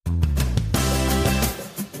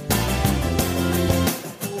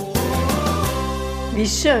Wie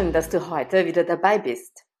schön, dass du heute wieder dabei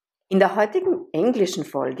bist. In der heutigen englischen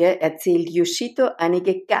Folge erzählt Yoshito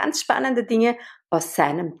einige ganz spannende Dinge aus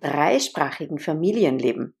seinem dreisprachigen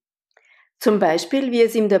Familienleben. Zum Beispiel, wie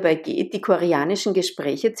es ihm dabei geht, die koreanischen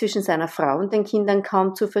Gespräche zwischen seiner Frau und den Kindern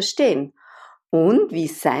kaum zu verstehen und wie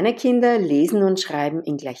seine Kinder lesen und schreiben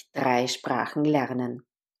in gleich 3 Sprachen lernen.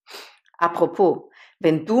 Apropos,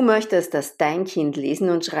 wenn du möchtest, dass dein Kind lesen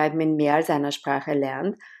und schreiben in mehr als einer Sprache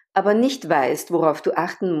lernt, aber nicht weißt, worauf du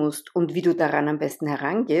achten musst und wie du daran am besten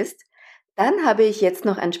herangehst, dann habe ich jetzt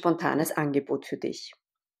noch ein spontanes Angebot für dich.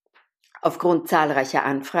 Aufgrund zahlreicher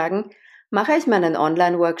Anfragen mache ich meinen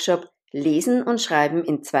Online-Workshop Lesen und Schreiben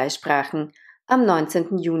in 2 Sprachen am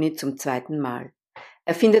 19. Juni zum 2. Mal.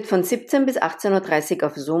 Er findet von 17 bis 18.30 Uhr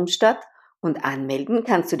auf Zoom statt und anmelden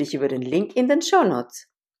kannst du dich über den Link in den Shownotes.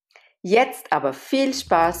 Jetzt aber viel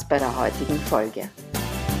Spaß bei der heutigen Folge.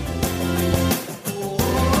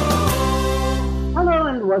 Hello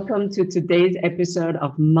and welcome to today's episode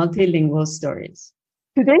of Multilingual Stories.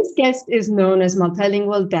 Today's guest is known as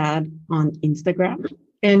Multilingual Dad on Instagram,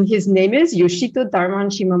 and his name is Yoshito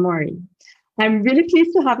Darman Shimamori. I'm really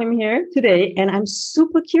pleased to have him here today, and I'm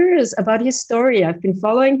super curious about his story. I've been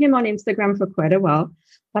following him on Instagram for quite a while,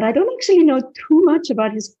 but I don't actually know too much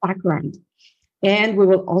about his background. And we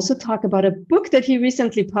will also talk about a book that he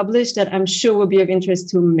recently published that I'm sure will be of interest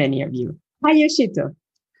to many of you. Hi, Yoshito.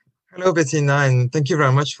 Hello, Bettina, and thank you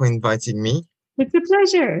very much for inviting me. It's a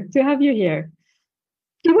pleasure to have you here.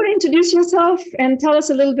 Do you want to introduce yourself and tell us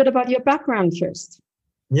a little bit about your background first?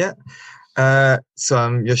 Yeah. So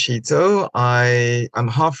I'm Yoshito. I'm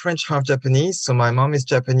half French, half Japanese. So my mom is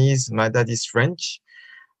Japanese, my dad is French.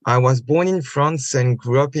 I was born in France and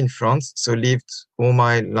grew up in France, so lived all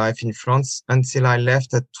my life in France until I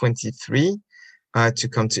left at 23 to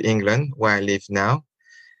come to England, where I live now.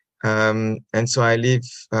 And so I live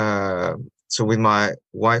with my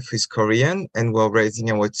wife who's Korean, and we're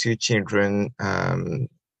raising our 2 children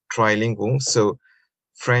trilingual, so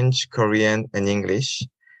French, Korean, and English.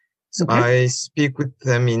 So Okay. I speak with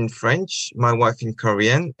them in French, my wife in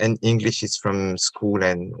Korean, and English is from school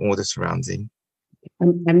and all the surrounding.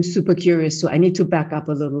 I'm super curious, so I need to back up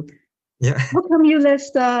a little. Yeah. How come you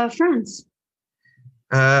left France?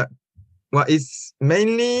 Well, it's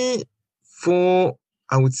mainly for,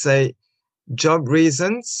 I would say, job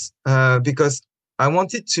reasons, because I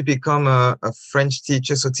wanted to become a French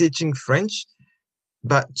teacher, so teaching French,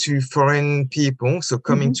 but to foreign people, so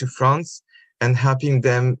coming to France and helping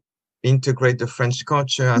them integrate the French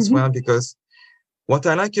culture as well, because what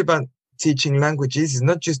I like about teaching languages is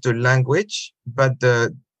not just the language, but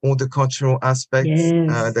all the cultural aspects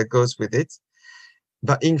that goes with it.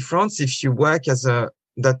 But in France, if you work as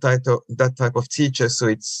that type of teacher, so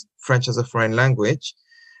it's French as a foreign language,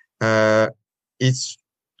 it's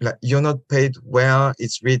like you're not paid well.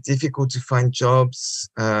 It's really difficult to find jobs.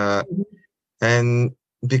 And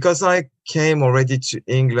because I came already to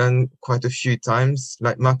England quite a few times,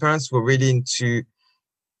 like my parents were really into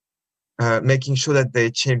making sure that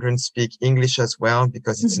their children speak English as well,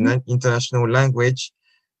 because it's an international language.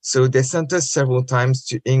 So they sent us several times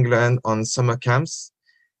to England on summer camps.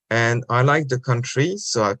 And I like the country,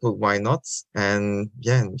 so I thought, why not? And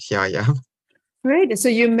yeah, and here I am. Great. So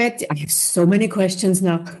you met, I have so many questions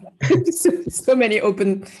now. so many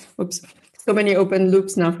open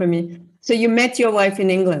loops now for me. So you met your wife in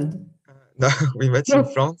England? No, we met in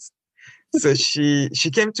France. So she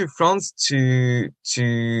came to France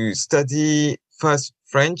to study first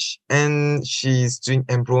French, and she's doing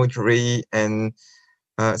embroidery, and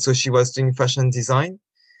so she was doing fashion design.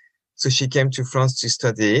 So she came to France to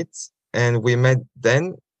study it, and we met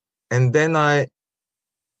then. And then I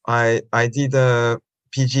did a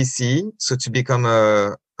PGCE, so to become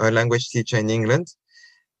a language teacher in England,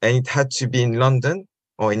 and it had to be in London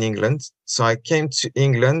or in England. So I came to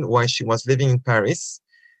England while she was living in Paris.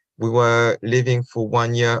 We were living for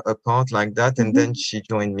 1 year apart like that, and then she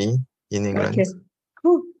joined me in England. Okay,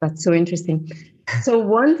 cool. That's so interesting. So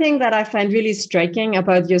one thing that I find really striking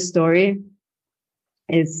about your story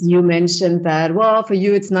is you mentioned that, well, for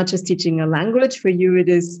you, it's not just teaching a language. For you, it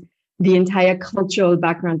is the entire cultural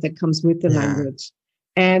background that comes with the language.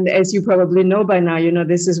 And as you probably know by now,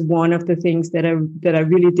 this is one of the things that I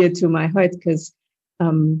really did to my heart, because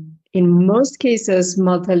in most cases,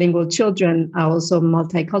 multilingual children are also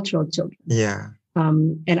multicultural children. Yeah.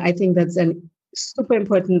 And I think that's a super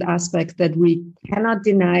important aspect that we cannot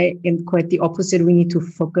deny, and quite the opposite. We need to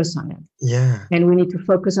focus on it. Yeah. And we need to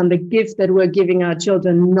focus on the gift that we're giving our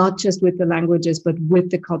children, not just with the languages, but with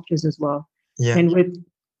the cultures as well. Yeah. And with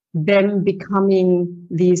them becoming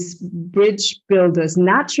these bridge builders,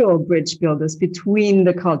 natural bridge builders between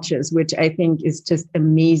the cultures, which I think is just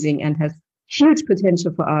amazing and has huge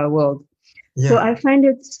potential for our world. So I find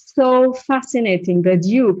it so fascinating that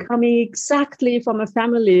you, coming exactly from a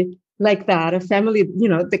family like that, a family, you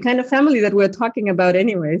know, the kind of family that we're talking about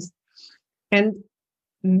anyways. And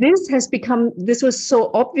this was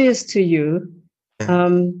so obvious to you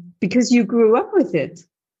because you grew up with it.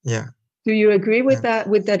 Yeah. Do you agree with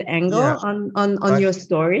that angle on your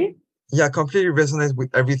story? Yeah, I completely resonate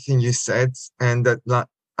with everything you said. And that, like,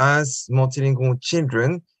 as multilingual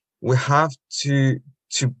children, we have to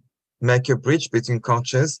make a bridge between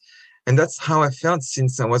cultures. And that's how I felt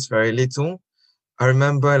since I was very little. I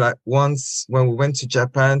remember, like, once when we went to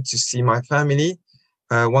Japan to see my family,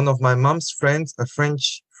 one of my mom's friends, a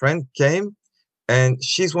French friend, came, and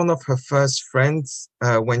she's one of her first friends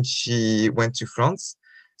when she went to France.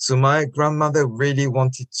 So my grandmother really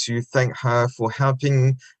wanted to thank her for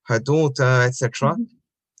helping her daughter, etc.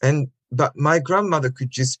 But my grandmother could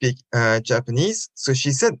just speak Japanese, so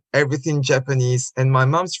she said everything Japanese. And my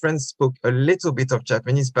mom's friends spoke a little bit of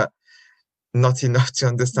Japanese, but not enough to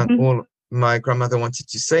understand all my grandmother wanted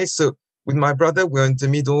to say. So with my brother, we're in the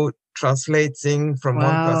middle, translating from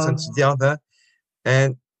one person to the other,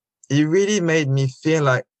 and it really made me feel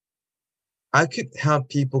like I could help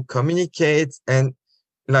people communicate and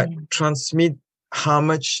like transmit how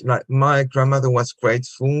much like my grandmother was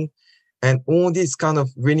grateful and all these kind of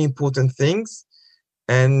really important things.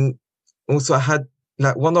 And also I had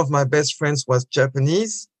like one of my best friends was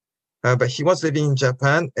Japanese, but he was living in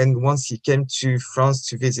Japan. And once he came to France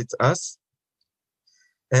to visit us,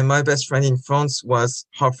 and my best friend in France was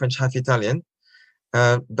half French, half Italian.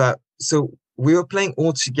 But so we were playing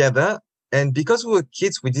all together. And because we were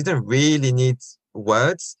kids, we didn't really need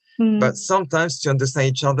words. But sometimes to understand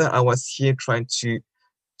each other, I was here trying to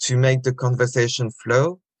make the conversation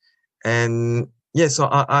flow. And yeah, so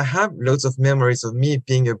I have loads of memories of me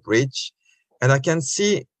being a bridge, and I can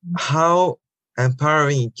see how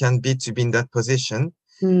empowering it can be to be in that position.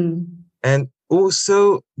 And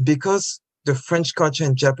also because the French culture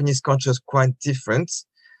and Japanese culture is quite different.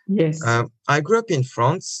 Yes. I grew up in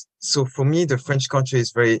France. So for me, the French culture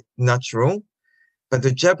is very natural, but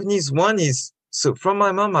the Japanese one is, so from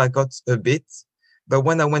my mom, I got a bit, but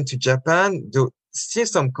when I went to Japan, there were still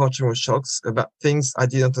some cultural shocks about things I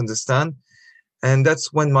didn't understand. And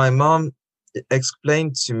that's when my mom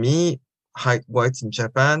explained to me how it worked in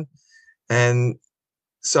Japan. And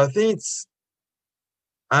so I think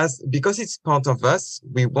because it's part of us,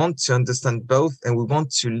 we want to understand both and we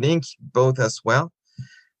want to link both as well.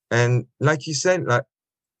 And like you said, like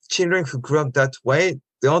children who grew up that way,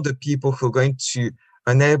 they are the people who are going to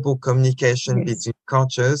enable communication between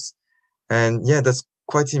cultures. And yeah, that's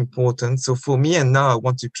quite important. So for me, and now I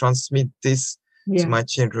want to transmit this to my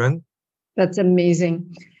children. That's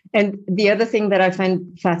amazing. And the other thing that I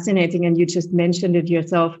find fascinating, and you just mentioned it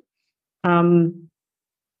yourself, although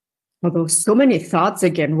so many thoughts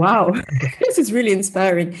again, wow, this is really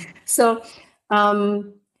inspiring. So,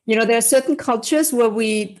 you know, there are certain cultures where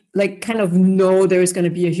we like kind of know there is going to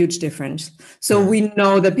be a huge difference. So we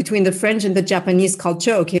know that between the French and the Japanese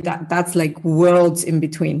culture, okay, that's like worlds in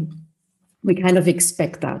between. We kind of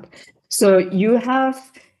expect that. So you have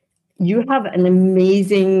an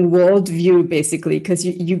amazing worldview, basically, because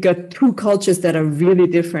you got two cultures that are really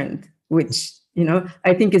different, which, you know,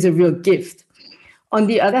 I think is a real gift. On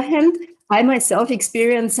the other hand, I myself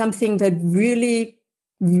experienced something that really,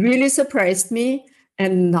 really surprised me,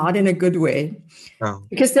 and not in a good way.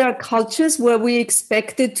 Because there are cultures where we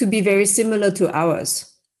expect it to be very similar to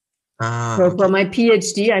ours. So for my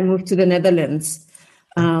PhD, I moved to the Netherlands.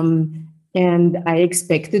 And I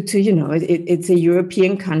expected to, you know, it's a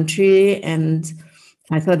European country. And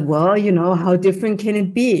I thought, well, you know, how different can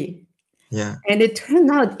it be? Yeah. And it turned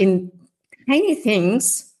out in tiny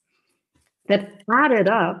things that added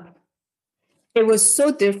up, it was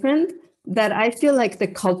so different that I feel like the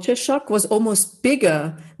culture shock was almost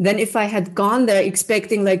bigger than if I had gone there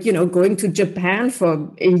expecting, like, you know, going to Japan for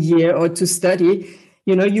a year or to study.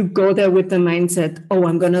 You know, you go there with the mindset, oh,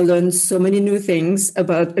 I'm going to learn so many new things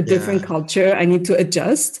about a different culture. I need to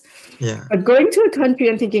adjust. Yeah. But going to a country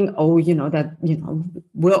and thinking, oh, you know, that, you know,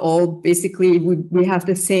 we're all basically, we have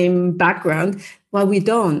the same background. Well, we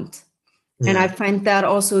don't. And I find that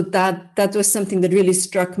also that was something that really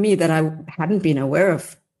struck me that I hadn't been aware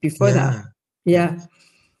of before that. Yeah.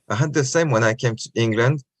 I had the same when I came to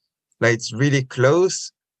England. Like, it's really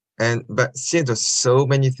close. But see, there's so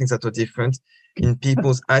many things that are different in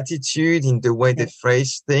people's attitude, in the way they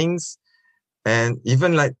phrase things. And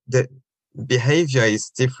even like the behavior is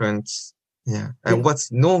different. Yeah. And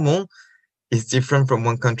what's normal is different from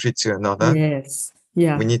one country to another. Yes.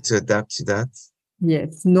 Yeah. We need to adapt to that.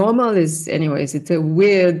 Yes. Normal is, anyways, it's a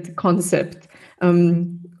weird concept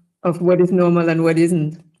of what is normal and what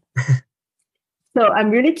isn't. So I'm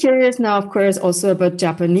really curious now, of course, also about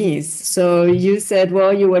Japanese. So you said,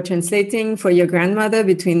 well, you were translating for your grandmother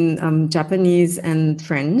between Japanese and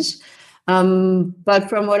French. But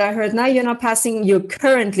from what I heard now, you're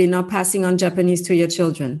currently not passing on Japanese to your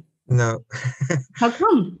children. No. How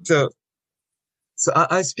come? So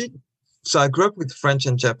I grew up with French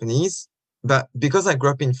and Japanese, but because I grew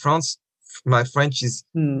up in France, my French is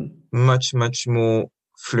much, much more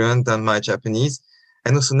fluent than my Japanese.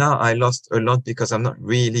 And also now I lost a lot because I'm not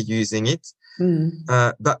really using it.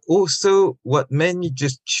 But also what made me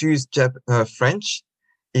just choose French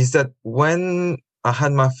is that when I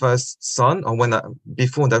had my first son, or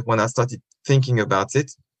before that, when I started thinking about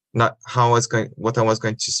it, not what I was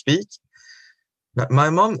going to speak, my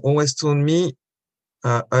mom always told me,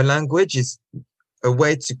 a language is a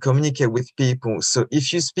way to communicate with people. So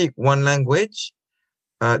if you speak one language,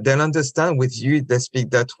 they'll understand with you, they speak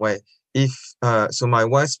that way. So my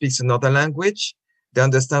wife speaks another language, they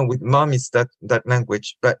understand with mom is that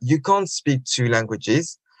language, but you can't speak two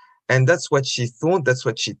languages. And that's what she thought. That's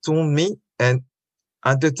what she told me. And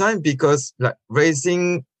at the time, because like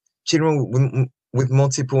raising children with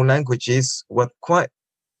multiple languages was quite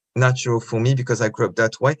natural for me because I grew up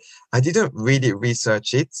that way, I didn't really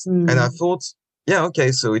research it. And I thought, yeah,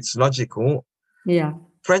 okay, so it's logical. Yeah.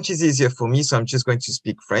 French is easier for me, so I'm just going to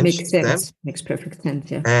speak French. Makes sense. Makes perfect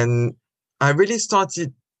sense, yeah. And I really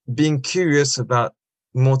started being curious about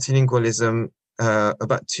multilingualism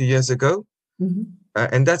about 2 years ago.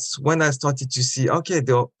 And that's when I started to see, okay,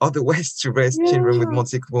 there are other ways to raise children with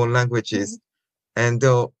multiple languages. And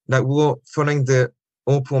we were following the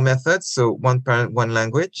OPAL method, so one parent, one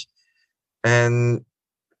language. And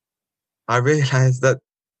I realized that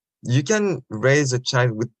you can raise a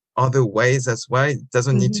child with other ways as well. It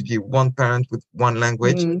doesn't need to be one parent with one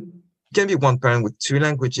language. It can be one parent with two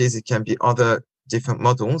languages. It can be other different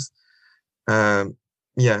models. But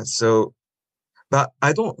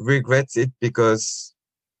I don't regret it because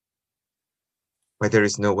there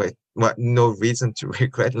is no reason to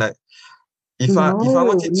regret. Like if I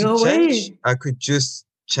wanted to change, I could just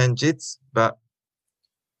change it. But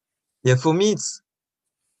yeah, for me, it's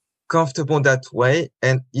comfortable that way.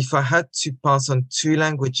 And if I had to pass on two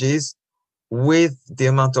languages with the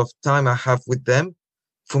amount of time I have with them,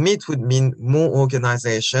 for me, it would mean more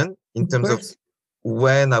organization in terms of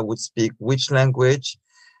when I would speak which language.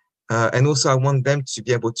 And also I want them to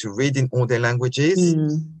be able to read in all their languages.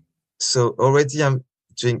 So already I'm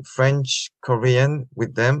doing French, Korean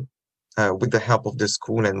with them, with the help of the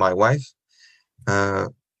school and my wife.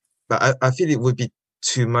 But I feel it would be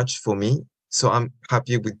too much for me. So I'm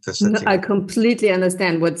happy with the setting. I completely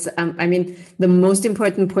understand the most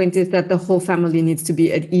important point is that the whole family needs to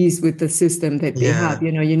be at ease with the system that they have.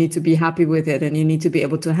 You need to be happy with it and you need to be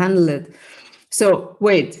able to handle it. So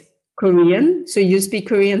wait, Korean? So you speak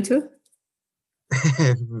Korean too?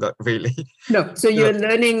 Not really. No. So you're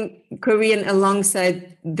learning Korean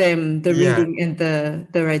alongside them, the reading and the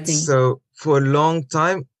writing. So for a long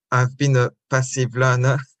time, I've been a passive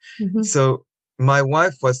learner. So my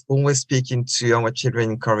wife was always speaking to our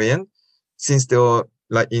children in Korean since they were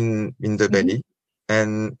like in the belly.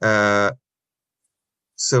 And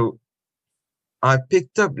so I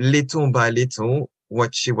picked up little by little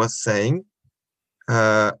what she was saying.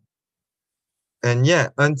 And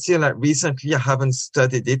until recently, I haven't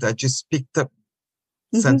studied it. I just picked up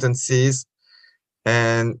sentences.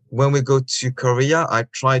 And when we go to Korea, I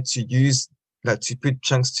try to use to put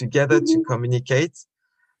chunks together to communicate.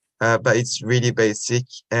 But it's really basic.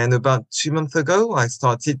 And about 2 months ago, I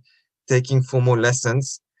started taking formal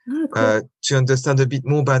lessons to understand a bit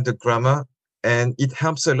more about the grammar. And it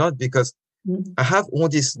helps a lot because I have all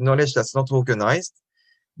this knowledge that's not organized,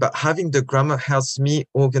 but having the grammar helps me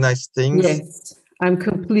organize things. Yes, I'm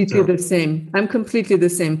completely the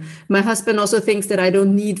same. My husband also thinks that I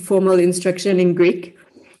don't need formal instruction in Greek.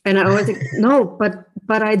 And I always think, no,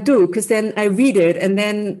 but I do, because then I read it and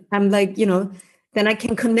then I'm like, then I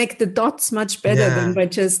can connect the dots much better than by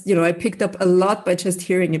just, I picked up a lot by just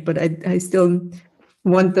hearing it, but I still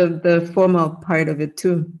want the formal part of it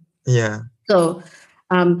too. Yeah. So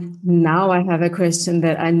now I have a question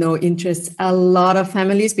that I know interests a lot of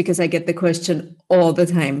families because I get the question all the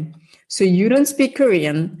time. So you don't speak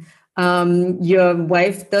Korean. Your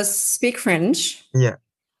wife does speak French. Yeah.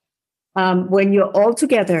 When you're all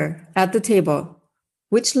together at the table,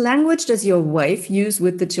 which language does your wife use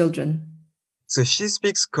with the children? So she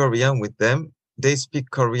speaks Korean with them, they speak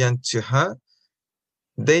Korean to her.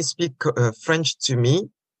 They speak French to me.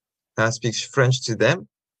 I speak French to them.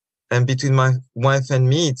 And between my wife and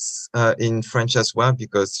me, it's in French as well,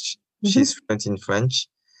 because she's fluent in French.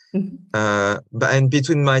 And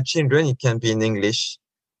between my children, it can be in English.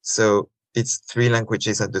 So it's 3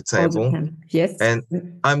 languages at the table. Yes. And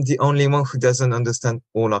I'm the only one who doesn't understand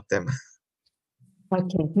all of them.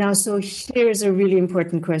 Okay. Now, so here's a really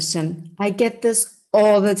important question. I get this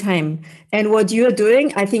all the time. And what you're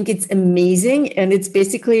doing, I think it's amazing. And it's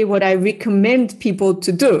basically what I recommend people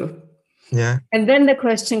to do. Yeah. And then the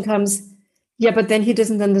question comes, yeah, but then he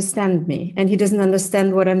doesn't understand me and he doesn't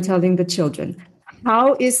understand what I'm telling the children.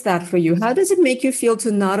 How is that for you? How does it make you feel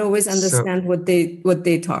to not always understand what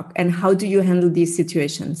they talk? And how do you handle these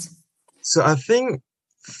situations? So I think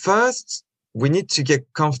first we need to get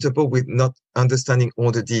comfortable with not understanding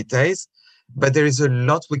all the details, but there is a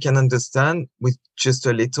lot we can understand with just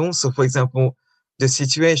a little. So for example, the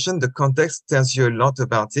situation, the context tells you a lot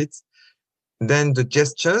about it. Then the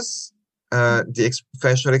gestures, the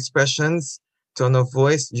facial expressions, tone of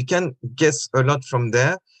voice, you can guess a lot from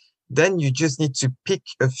there. Then you just need to pick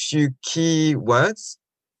a few key words,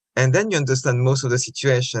 and then you understand most of the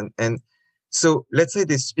situation. And so let's say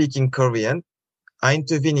they speak in Korean, I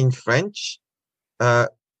intervene in French,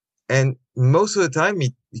 and most of the time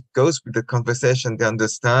it goes with the conversation. They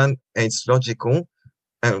understand, and it's logical,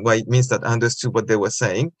 and it means that I understood what they were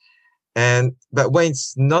saying. But when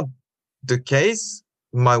it's not the case,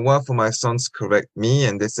 my wife or my sons correct me,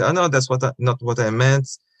 and they say, "Oh no, that's not what I meant.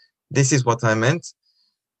 This is what I meant."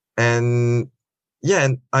 And yeah,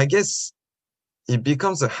 and I guess it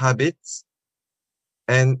becomes a habit.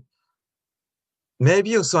 And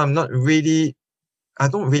maybe also I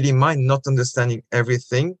don't really mind not understanding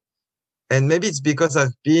everything. And maybe it's because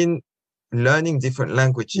I've been learning different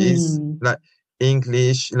languages, like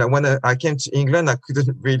English. Like when I came to England, I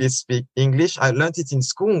couldn't really speak English. I learned it in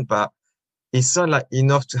school, but it's not like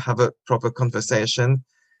enough to have a proper conversation.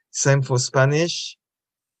 Same for Spanish.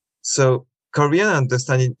 So Korean, I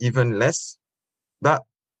understand it even less, but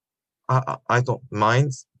I don't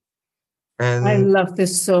mind. And I love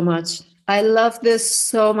this so much. I love this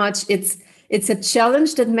so much. It's a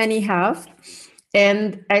challenge that many have.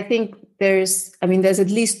 And I think there's at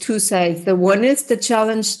least 2 sides. The one is the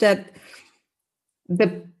challenge that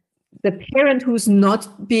the parent who's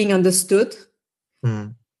not being understood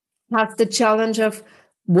has the challenge of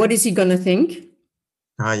what is he going to think?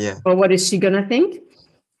 Or what is she going to think?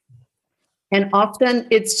 And often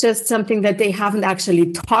it's just something that they haven't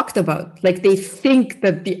actually talked about. Like they think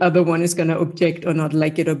that the other one is going to object or not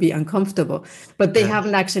like it or be uncomfortable, but they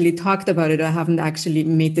haven't actually talked about it or haven't actually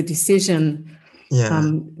made the decision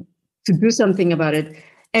to do something about it.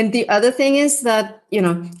 And the other thing is that,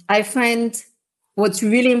 I find what's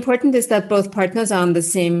really important is that both partners are on the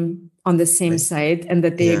same side and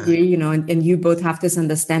that they agree, and you both have this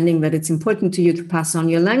understanding that it's important to you to pass on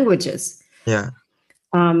your languages. Yeah.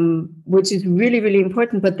 Which is really, really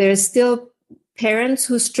important. But there are still parents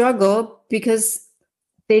who struggle because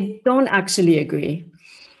they don't actually agree.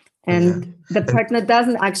 And the partner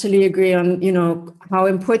doesn't actually agree on, how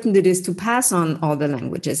important it is to pass on all the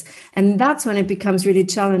languages. And that's when it becomes really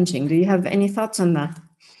challenging. Do you have any thoughts on that?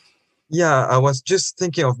 Yeah, I was just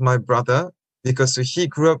thinking of my brother because he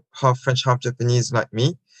grew up half French, half Japanese like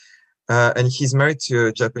me. And he's married to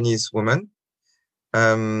a Japanese woman.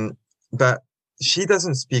 But she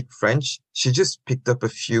doesn't speak French. She just picked up a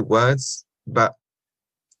few words, but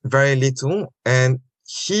very little. And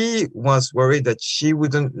he was worried that she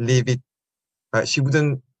wouldn't leave it. She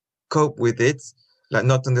wouldn't cope with it, like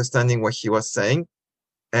not understanding what he was saying.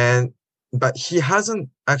 But he hadn't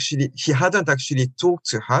actually talked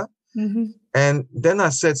to her. Mm-hmm. And then I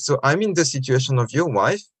said, so I'm in the situation of your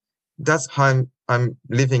wife. That's how I'm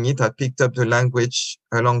living it. I picked up the language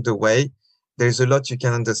along the way. There's a lot you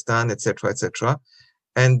can understand, etc., etc.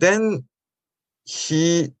 And then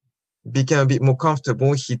he became a bit more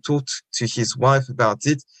comfortable. He talked to his wife about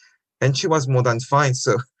it, and she was more than fine.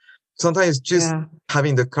 So sometimes just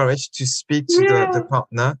having the courage to speak to the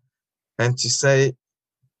partner and to say,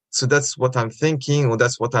 so that's what I'm thinking, or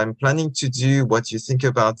that's what I'm planning to do. What do you think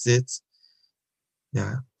about it?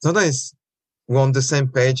 Yeah. Sometimes we're on the same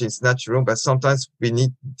page. It's natural, but sometimes we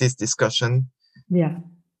need this discussion. Yeah.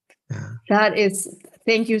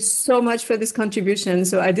 Thank you so much for this contribution.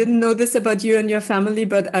 So I didn't know this about you and your family,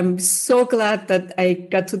 but I'm so glad that I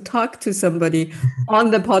got to talk to somebody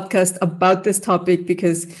on the podcast about this topic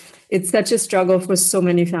because it's such a struggle for so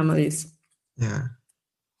many families. Yeah.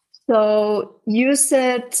 So you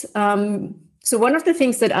said So one of the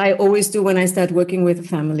things that I always do when I start working with a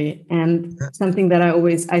family, and something that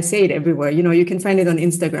I say it everywhere, you can find it on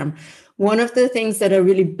Instagram. One of the things that are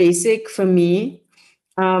really basic for me,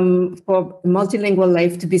 for multilingual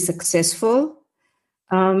life to be successful,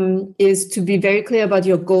 is to be very clear about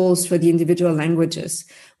your goals for the individual languages.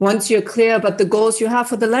 Once you're clear about the goals you have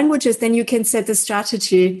for the languages, then you can set a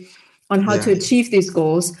strategy on how to achieve these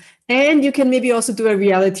goals. And you can maybe also do a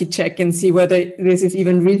reality check and see whether this is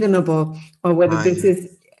even reasonable, or whether this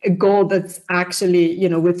is a goal that's actually,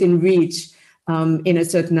 within reach in a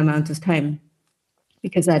certain amount of time.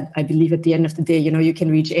 Because I believe at the end of the day, you can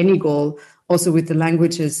reach any goal also with the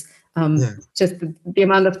languages. Just the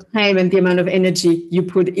amount of time and the amount of energy you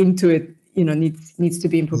put into it, needs to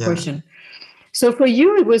be in proportion. Yeah. So for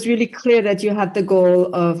you, it was really clear that you had the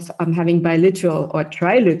goal of having biliteral or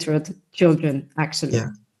triliteral children, actually.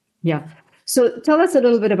 Yeah. So tell us a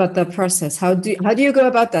little bit about that process. How do you go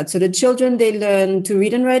about that? So the children, they learn to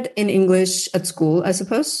read and write in English at school, I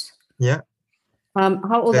suppose. Yeah.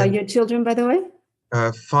 How old are your children, by the way?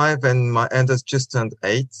 5, and my eldest just turned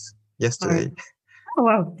 8 yesterday. Right. Oh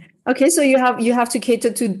wow. Okay, so you have to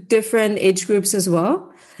cater to different age groups as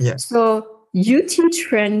well. Yeah. So you teach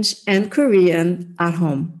French and Korean at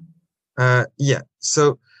home. Yeah.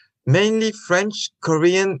 So mainly French,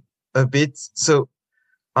 Korean a bit. So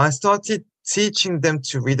I started teaching them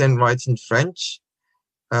to read and write in French,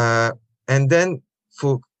 and then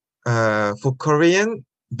for Korean,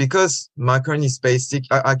 because my Korean is basic,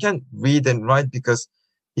 I can read and write because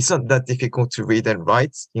it's not that difficult to read and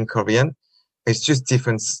write in Korean. It's just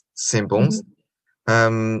different symbols.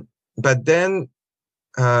 Mm-hmm. But then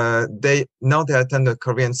they attend a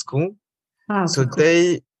Korean school, so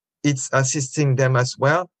cool. It's assisting them as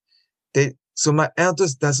well. So my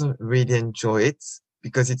eldest doesn't really enjoy it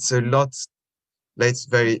because it's a lot. Like, it's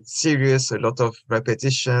very serious, a lot of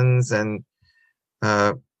repetitions and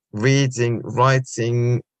reading,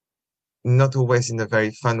 writing, not always in a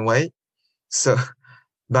very fun way. So,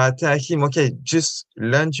 but I tell him, okay, just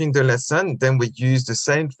learn during the lesson, then we use the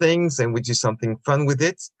same things and we do something fun with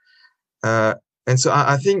it. And so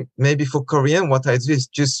I think maybe for Korean, what I do is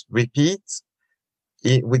just repeat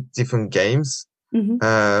it with different games.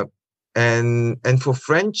 Mm-hmm. And for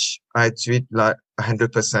French, I do it like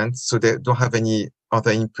 100%. So they don't have any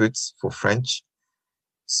other inputs for French.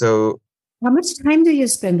 So how much time do you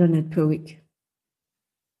spend on it per week?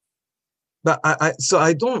 But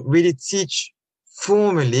I don't really teach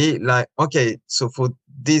formally, like, okay, so for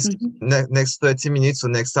this next 30 minutes or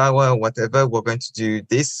next hour or whatever, we're going to do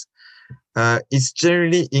this. It's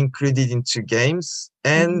generally included into games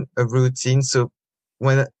and a routine. So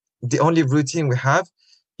when the only routine we have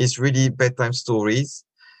is really bedtime stories.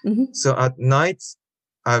 Mm-hmm. So at night,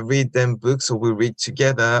 I read them books, or we read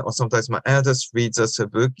together, or sometimes my eldest reads us a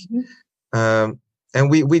book. Mm-hmm. And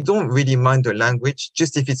we don't really mind the language.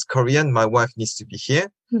 Just if it's Korean, my wife needs to be here.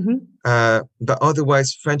 Mm-hmm. But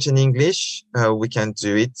otherwise, French and English, we can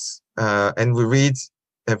do it. And we read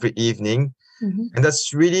every evening. Mm-hmm. And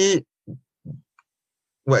that's really,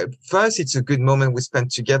 well, first, it's a good moment we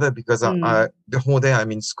spend together because the whole day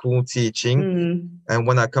I'm in school teaching. And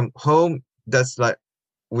when I come home, that's like,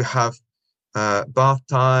 we have bath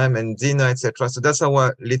time and dinner, etc. So that's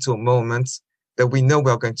our little moment that we know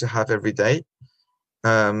we're going to have every day.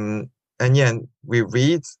 And we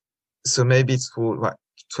read. So maybe it's for like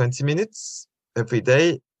 20 minutes every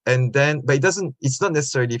day. And then, but it's not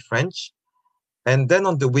necessarily French. And then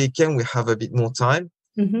on the weekend, we have a bit more time.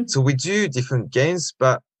 Mm-hmm. So we do different games,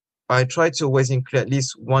 but I try to always include at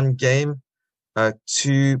least one game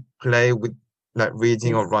to play with, like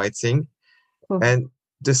reading or writing. Cool. And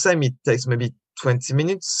the same, it takes maybe 20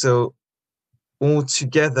 minutes. So all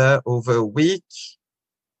together over a week,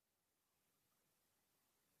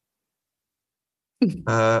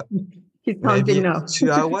 maybe now.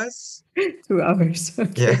 2 hours. 2 hours.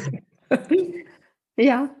 Okay. Yeah.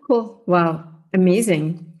 Yeah, cool. Wow.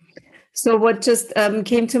 Amazing. So what just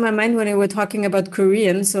came to my mind when we were talking about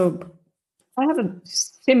Korean, so I have a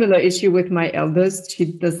similar issue with my eldest. She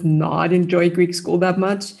does not enjoy Greek school that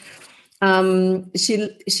much.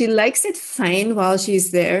 She likes it fine while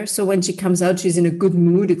she's there. So when she comes out, she's in a good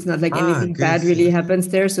mood. It's not like anything bad really happens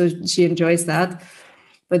there. So she enjoys that.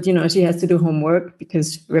 But, she has to do homework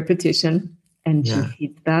because repetition, and she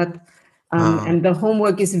hates that. And the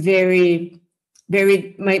homework is very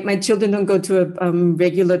my children don't go to a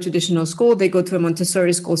regular traditional school. They go to a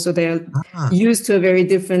Montessori school. So they're used to a very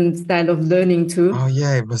different style of learning too. Oh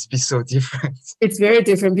yeah, it must be so different. It's very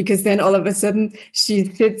different because then all of a sudden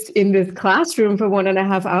she sits in this classroom for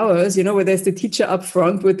 1.5 hours, where there's the teacher up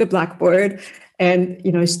front with the blackboard, and,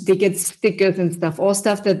 they get stickers and stuff, all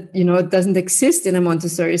stuff that, doesn't exist in a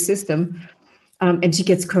Montessori system. And she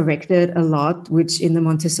gets corrected a lot, which in the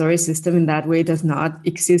Montessori system in that way does not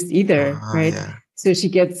exist either, right? Yeah. So she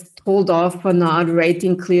gets told off for not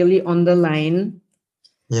writing clearly on the line.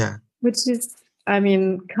 Yeah. Which is,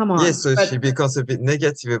 come on. Yes, so she becomes a bit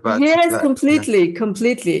negative about yes, it.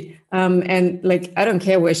 completely. And I don't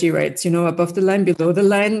care where she writes, above the line, below the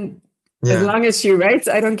line. Yeah. As long as she writes,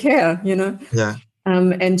 I don't care, Yeah.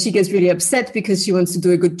 And she gets really upset because she wants to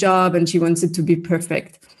do a good job and she wants it to be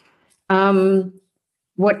perfect.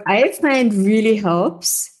 What I find really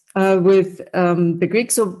helps with the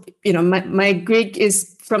Greek, so, my Greek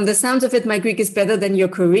is, from the sounds of it, my Greek is better than your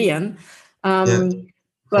Korean.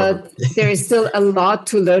 But there is still a lot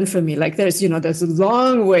to learn for me. Like there's a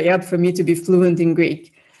long way up for me to be fluent in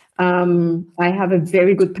Greek. I have a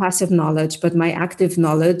very good passive knowledge, but my active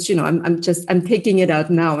knowledge, I'm taking it out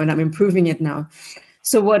now and I'm improving it now.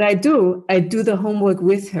 So what I do the homework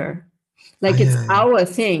with her. Like it's our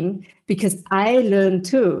thing because I learn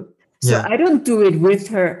too. So I don't do it with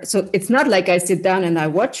her. So it's not like I sit down and I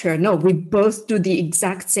watch her. No, we both do the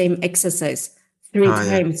exact same exercise 3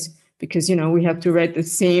 times. Yeah. Because, we have to write the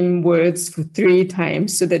same words for 3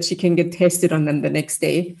 times so that she can get tested on them the next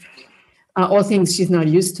day. All things she's not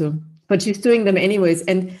used to, but she's doing them anyways.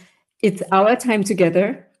 And it's our time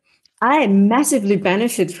together. I massively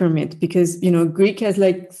benefit from it because, Greek has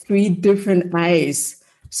like 3 different eyes.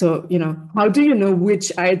 So, how do you know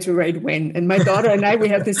which eye to write when? And my daughter and I, we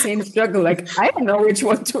have the same struggle. Like, I don't know which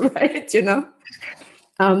one to write,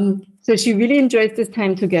 So she really enjoys this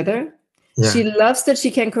time together. Yeah. She loves that she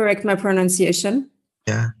can correct my pronunciation.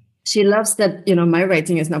 Yeah. She loves that, my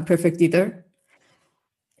writing is not perfect either.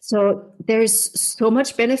 So there's so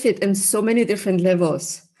much benefit in so many different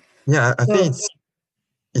levels. Yeah, I think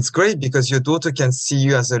it's great because your daughter can see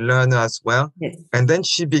you as a learner as well. Yes. And then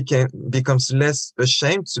she becomes less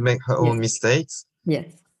ashamed to make her own mistakes. Yes.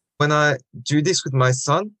 When I do this with my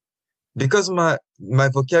son, because my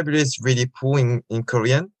vocabulary is really poor in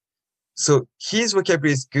Korean, so his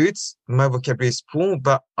vocabulary is good, my vocabulary is poor,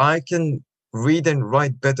 but I can read and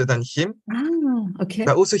write better than him. Ah, okay.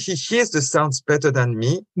 But also he hears the sounds better than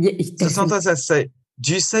me. Yeah, so sometimes I say,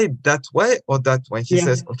 do you say that way or that way? He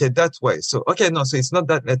says, okay, that way. So, okay, no, so it's not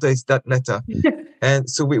that letter, it's that letter. And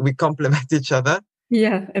so we complement each other.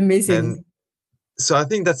 Yeah, amazing. And so I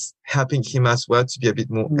think that's helping him as well to be a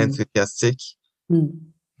bit more enthusiastic.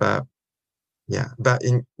 But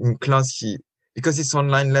in class, because it's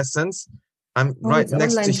online lessons, I'm right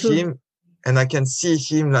next to him and I can see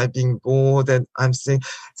him like being bored and I'm saying,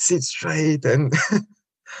 sit straight. And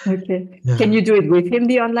okay. Yeah. Can you do it with him,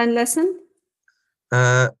 the online lesson?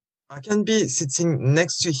 I can be sitting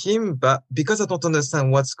next to him, but because I don't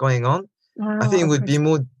understand what's going on, I think it would be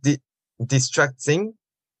more distracting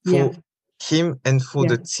for him and for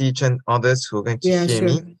the teacher and others who are going to hear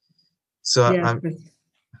me. So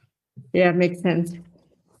makes sense.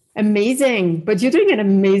 Amazing. But you're doing an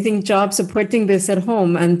amazing job supporting this at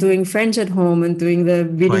home and doing French at home and doing the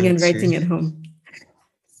reading and writing at home.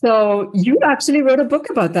 So you actually wrote a book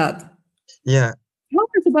about that. Yeah. Tell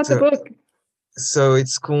us about the book. So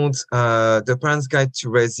it's called The Parent's Guide to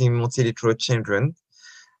Raising Multiliterate Children.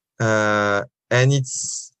 And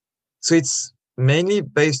it's mainly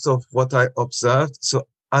based off what I observed. So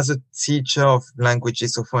as a teacher of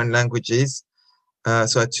languages, of foreign languages,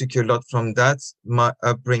 so I took a lot from that, my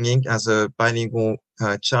upbringing as a bilingual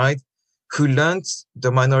child who learned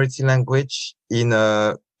the minority language in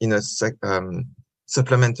a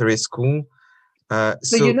supplementary school.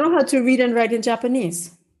 So you know how to read and write in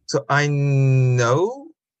Japanese? So I know,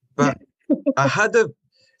 but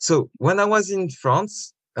so when I was in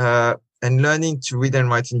France and learning to read and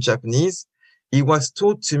write in Japanese, it was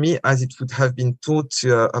taught to me as it would have been taught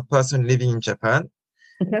to a person living in Japan.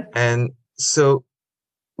 Okay. And so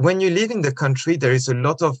when you live in the country, there is a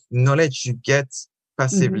lot of knowledge you get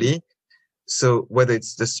passively. Mm-hmm. So whether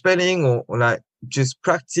it's the spelling or like just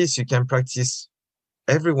practice, you can practice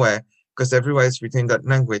everywhere because everywhere is written in that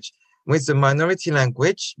language. With the minority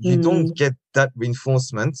language, you don't get that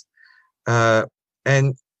reinforcement.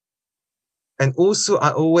 And also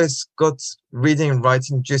I always got reading and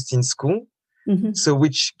writing just in school. Mm-hmm. So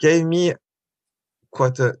which gave me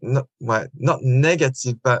quite not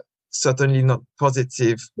negative, but certainly not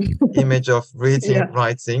positive image of reading and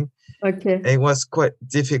writing. Okay. It was quite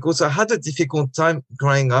difficult. So I had a difficult time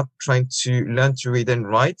growing up trying to learn to read and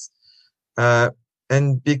write.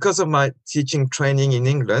 And because of my teaching training in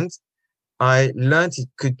England, I learned it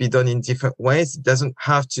could be done in different ways. It doesn't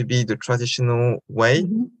have to be the traditional way.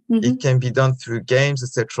 It can be done through games,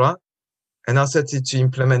 etc. And I started to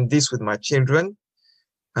implement this with my children.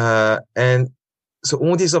 And so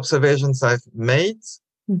all these observations I've made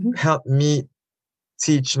helped me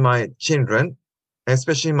teach my children,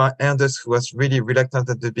 especially my eldest, who was really reluctant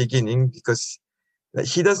at the beginning because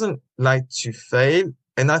he doesn't like to fail.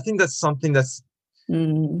 And I think that's something that's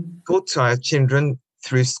taught to our children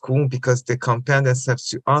through school because they compare themselves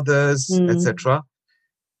to others, etc.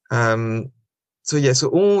 So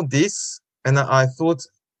all this, and I thought,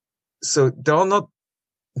 so there are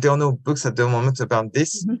no books at the moment about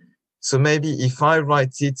this. So maybe if I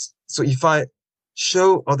write it, so if I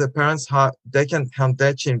show other parents how they can help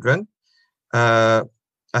their children, I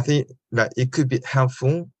think that it could be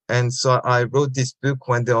helpful. And so I wrote this book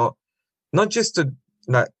when there are not just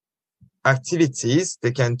activities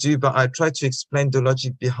they can do, but I try to explain the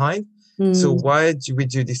logic behind. So why do we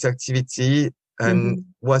do this activity and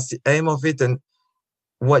what's the aim of it and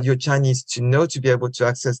what your child needs to know to be able to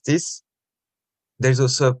access this. There's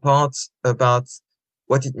also a part about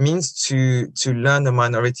what it means to learn a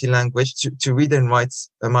minority language, to read and write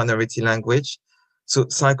a minority language. So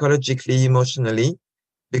psychologically, emotionally,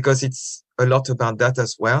 because it's a lot about that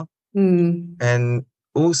as well. And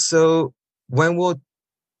also when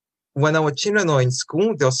our children are in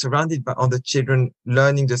school, they're surrounded by other children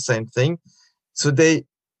learning the same thing. So they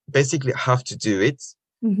basically have to do it.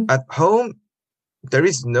 At home, there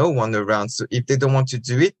is no one around. So if they don't want to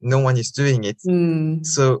do it, no one is doing it.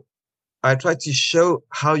 So I try to show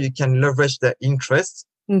how you can leverage their interest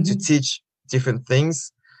to teach different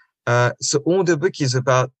things. So all the book is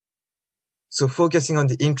about focusing on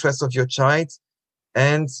the interest of your child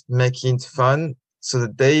and making it fun so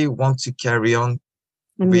that they want to carry on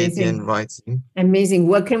reading and writing. Amazing.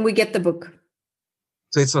 Where can we get the book?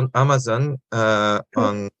 So it's on Amazon,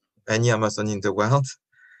 on any Amazon in the world.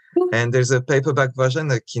 And there's a paperback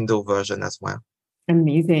version, a Kindle version as well.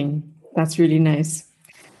 Amazing. That's really nice.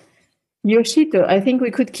 Yoshito, I think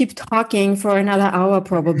we could keep talking for another hour,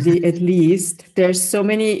 probably at least. There's so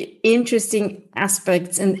many interesting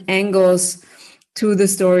aspects and angles to the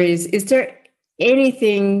stories. Is there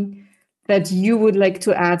anything that you would like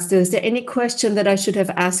to add? Is there any question that I should have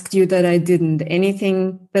asked you that I didn't?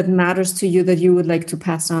 Anything that matters to you that you would like to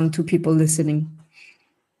pass on to people listening?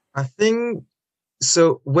 I think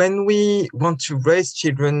so. When we want to raise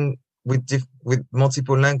children with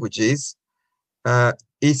multiple languages,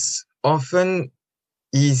 it's often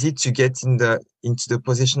easy to get into the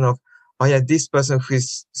position of, oh yeah, this person who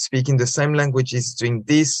is speaking the same language is doing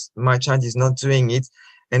this, my child is not doing it,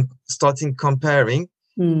 and starting comparing.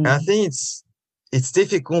 I think it's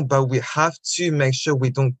difficult, but we have to make sure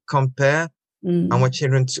we don't compare our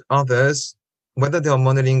children to others, whether they are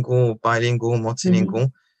monolingual, bilingual,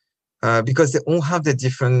 multilingual, because they all have their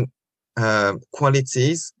different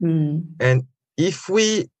qualities. And if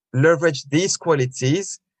we leverage these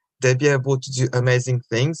qualities, they'll be able to do amazing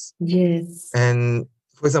things. Yes. And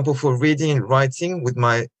for example, for reading and writing with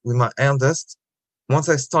my eldest, once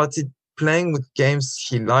I started playing with games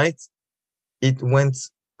he liked, it went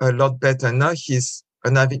a lot better. Now he's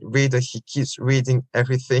an avid reader. He keeps reading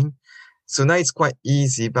everything. So now it's quite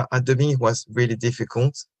easy, but at the beginning it was really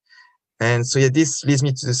difficult. And so, yeah, this leads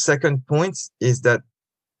me to the second point, is that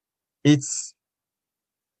it's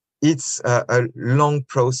a long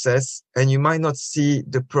process and you might not see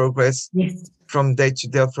the progress from day to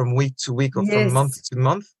day, from week to week, or from month to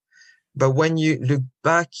month. But when you look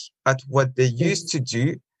back at what they used to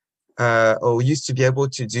do, or used to be able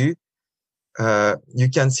to do, you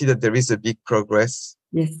can see that there is a big progress.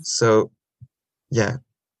 Yes. So, yeah,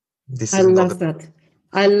 this is I love that.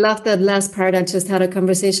 I love that last part. I just had a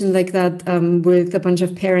conversation like that with a bunch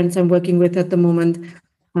of parents I'm working with at the moment,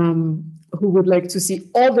 who would like to see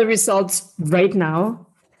all the results right now.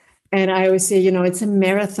 And I always say, it's a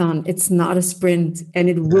marathon. It's not a sprint, and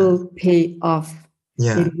it will pay off.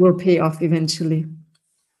 Yeah. It will pay off eventually.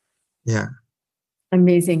 Yeah.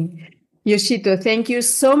 Amazing. Yoshito, thank you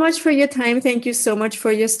so much for your time. Thank you so much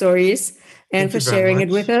for your stories and for sharing it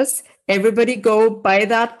with us. Everybody go buy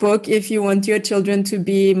that book if you want your children to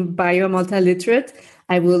be bio multiliterate.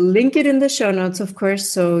 I will link it in the show notes, of course,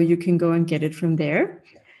 so you can go and get it from there.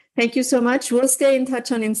 Thank you so much. We'll stay in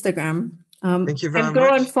touch on Instagram. Thank you very much. And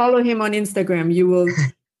go and follow him on Instagram.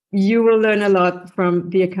 You will learn a lot from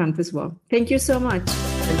the account as well. Thank you so much.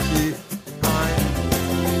 Thank you. Bye.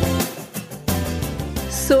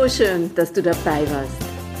 So schön, dass du dabei warst.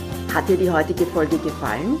 Hat dir die heutige Folge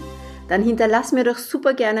gefallen? Dann hinterlass mir doch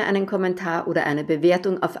super gerne einen Kommentar oder eine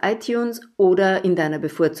Bewertung auf iTunes oder in deiner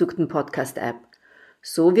bevorzugten Podcast-App.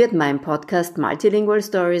 So wird mein Podcast Multilingual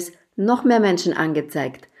Stories noch mehr Menschen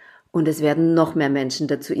angezeigt und es werden noch mehr Menschen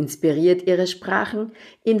dazu inspiriert, ihre Sprachen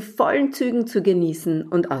in vollen Zügen zu genießen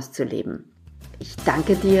und auszuleben. Ich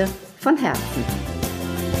danke dir von Herzen.